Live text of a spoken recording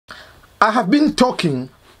I have been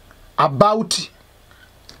talking about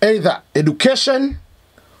either education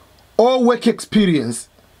or work experience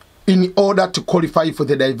in order to qualify for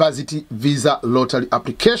the diversity visa lottery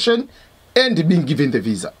application and being given the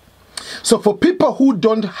visa. So for people who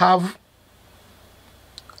don't have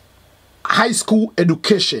high school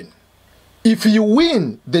education, if you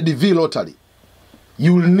win the DV lottery,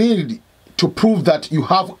 you will need to prove that you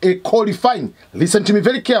have a qualifying, listen to me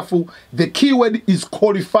very careful, the key word is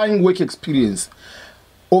qualifying work experience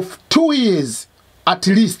of 2 years at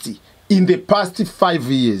least in the past 5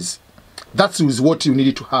 years. That is what you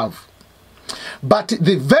need to have. But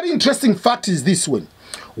the very interesting fact is this one.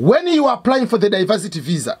 When you are applying for the diversity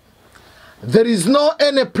visa, there is no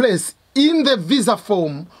any place in the visa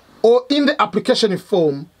form or in the application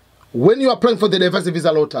form when you are applying for the diversity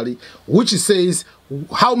visa lottery which says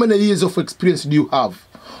how many years of experience do you have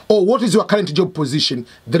or what is your current job position.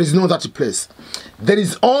 There is no that place. There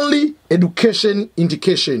is only education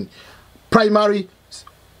indication, primary,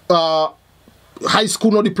 high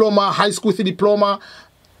school no diploma, high school with diploma,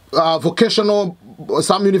 vocational,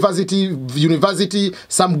 some university,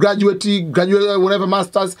 some graduate, whatever,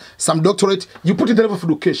 masters, some doctorate. You put in the level of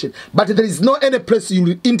education, but there is no any place you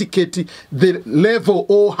will indicate the level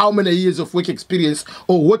or how many years of work experience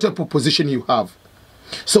or what type of position you have.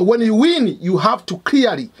 So when you win, you have to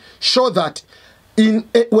clearly show that in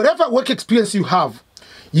whatever work experience you have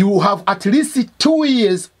at least 2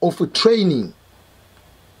 years of training.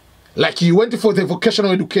 Like you went for the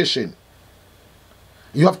vocational education.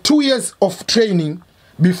 You have 2 years of training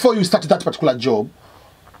before you start that particular job,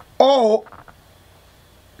 or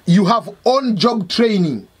you have on-job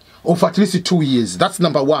training of at least 2 years. That's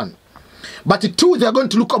number one. But two, they are going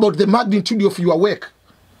to look about the magnitude of your work.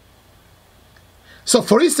 So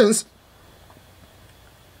for instance,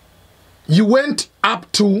 you went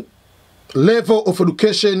up to level of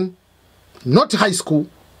education, not high school,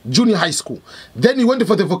 junior high school. Then you went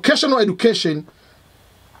for the vocational education,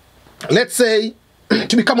 let's say,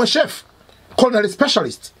 to become a chef, culinary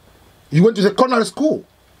specialist. You went to the culinary school.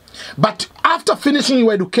 But after finishing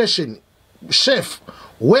your education, chef,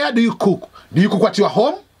 where do you cook? Do you cook at your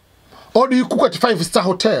home? Or do you cook at a 5-star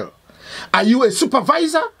hotel? Are you a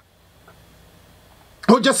supervisor?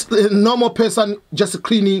 Or just a normal person, just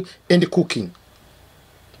cleaning and cooking?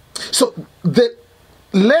 So the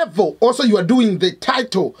level, also you are doing the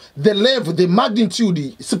title, the level, the magnitude,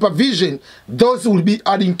 the supervision, those will be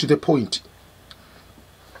adding to the point.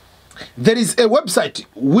 There is a website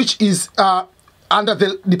which is under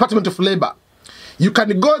the Department of Labor. You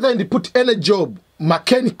can go there and put any job,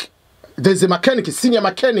 mechanic. There's a mechanic, senior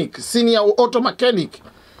auto mechanic.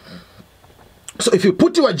 So if you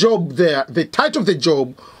put your job there, the title of the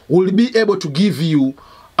job will be able to give you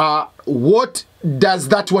what does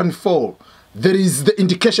that one fall. There is the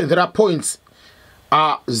indication, there are points,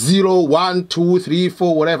 0, 1, 2, 3,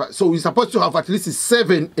 4, whatever. So you're supposed to have at least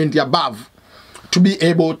 7 and above to be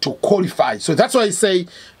able to qualify. So that's why I say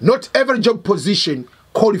not every job position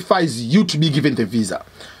qualifies you to be given the visa.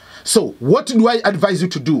 So what do I advise you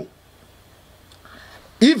to do?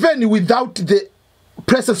 Even without the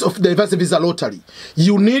presence of the diversity visa lottery,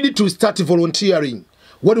 you need to start volunteering.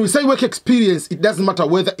 When we say work experience, it doesn't matter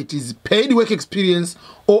whether it is paid work experience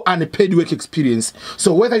or unpaid work experience.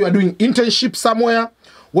 So whether you are doing internship somewhere,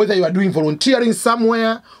 whether you are doing volunteering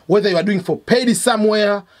somewhere, whether you are doing for paid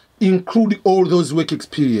somewhere, include all those work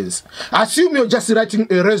experience. Assume you're just writing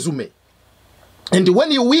a resume. And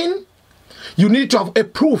when you win, you need to have a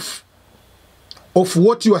proof of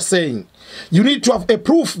what you are saying. You need to have a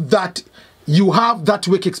proof that you have that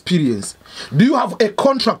work experience. Do you have a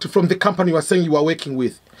contract from the company you are saying you are working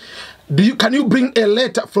with? Can you bring a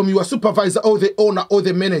letter from your supervisor or the owner or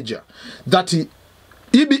the manager that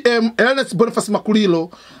EBM, Ernest Boniface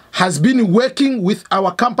Makulilo, has been working with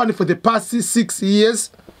our company for the past 6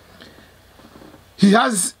 years? He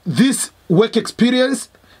has this work experience,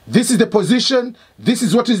 this is the position, this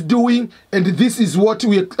is what he's doing, and this is what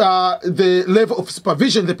the level of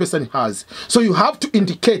supervision the person has. So you have to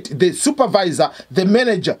indicate the supervisor, the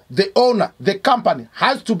manager, the owner, the company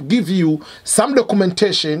has to give you some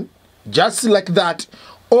documentation just like that,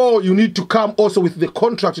 or you need to come also with the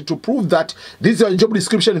contract to prove that this is your job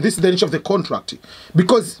description and this is the nature of the contract.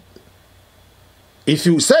 Because if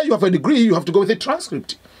you say you have a degree, you have to go with a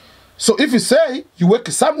transcript. So if you say you work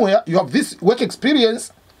somewhere, you have this work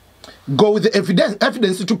experience, go with the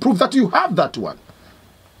evidence to prove that you have that one.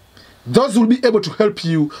 Those will be able to help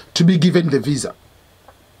you to be given the visa.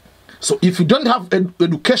 So if you don't have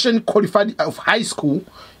education qualified of high school,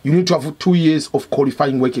 you need to have 2 years of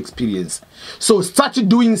qualifying work experience. So start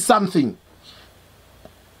doing something,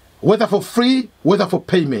 whether for free, whether for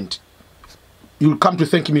payment. you'll come to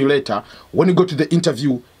thank me later when you go to the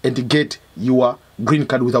interview and get your green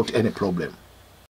card without any problem.